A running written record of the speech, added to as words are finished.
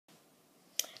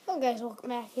Okay, guys, welcome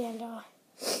back, and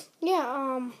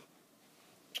I'm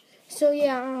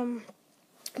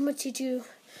gonna teach you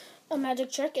a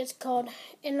magic trick. It's called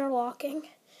interlocking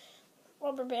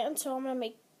rubber band. So I'm gonna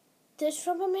make this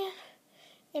rubber band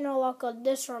interlock on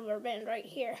this rubber band right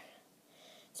here.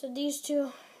 So these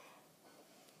two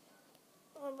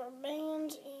rubber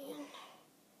bands, and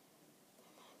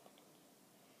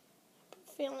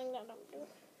feeling that I'm doing.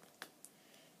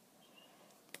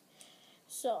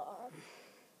 So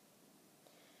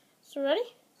ready?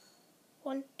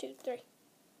 1, 2, 3.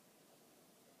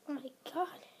 Oh my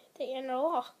God, they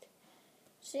interlocked.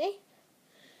 See?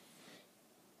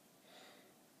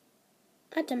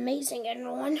 That's amazing. And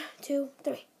 1, 2,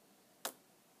 3.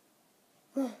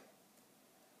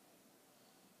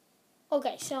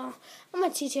 Okay, so I'm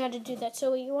going to teach you how to do that.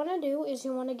 So what you want to do is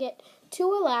you want to get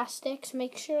 2 elastics.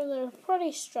 Make sure they're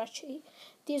pretty stretchy.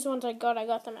 These ones I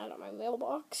got them out of my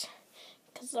mailbox,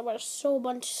 because there was so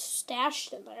much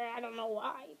stashed in there. I don't know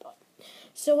why. But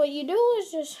so what you do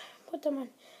is just put them on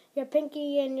your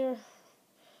pinky and your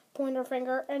pointer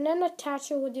finger, and then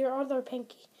attach it with your other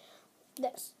pinky.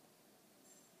 This.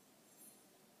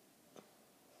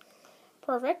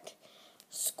 Perfect.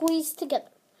 Squeeze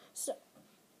together. So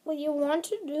what you want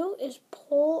to do is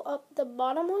pull up the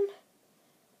bottom one,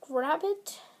 grab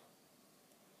it.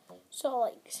 So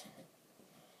like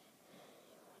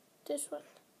this one.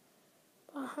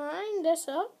 Behind this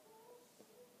up.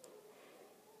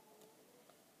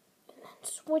 And then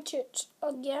switch it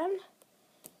again.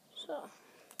 So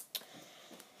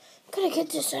gotta get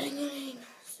this setting in.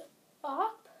 So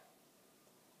up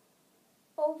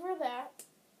over that.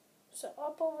 So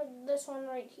up over this one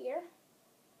right here.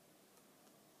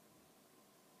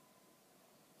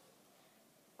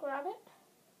 Grab it.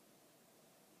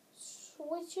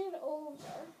 Switch it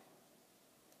over.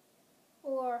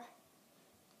 Or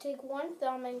take one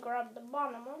thumb and grab the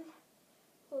bottom one.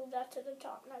 Move that to the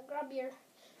top. Now grab your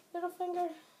middle finger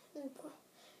and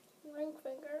ring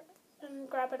finger and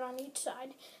grab it on each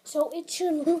side. So it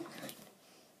should look like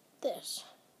this.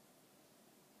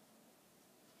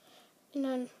 And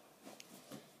then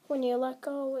when you let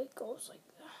go, it goes like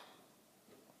that.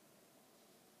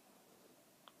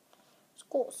 It's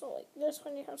cool. So like this,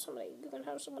 when you can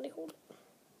have somebody hold it.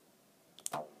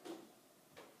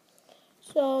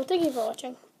 So thank you for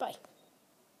watching. Bye.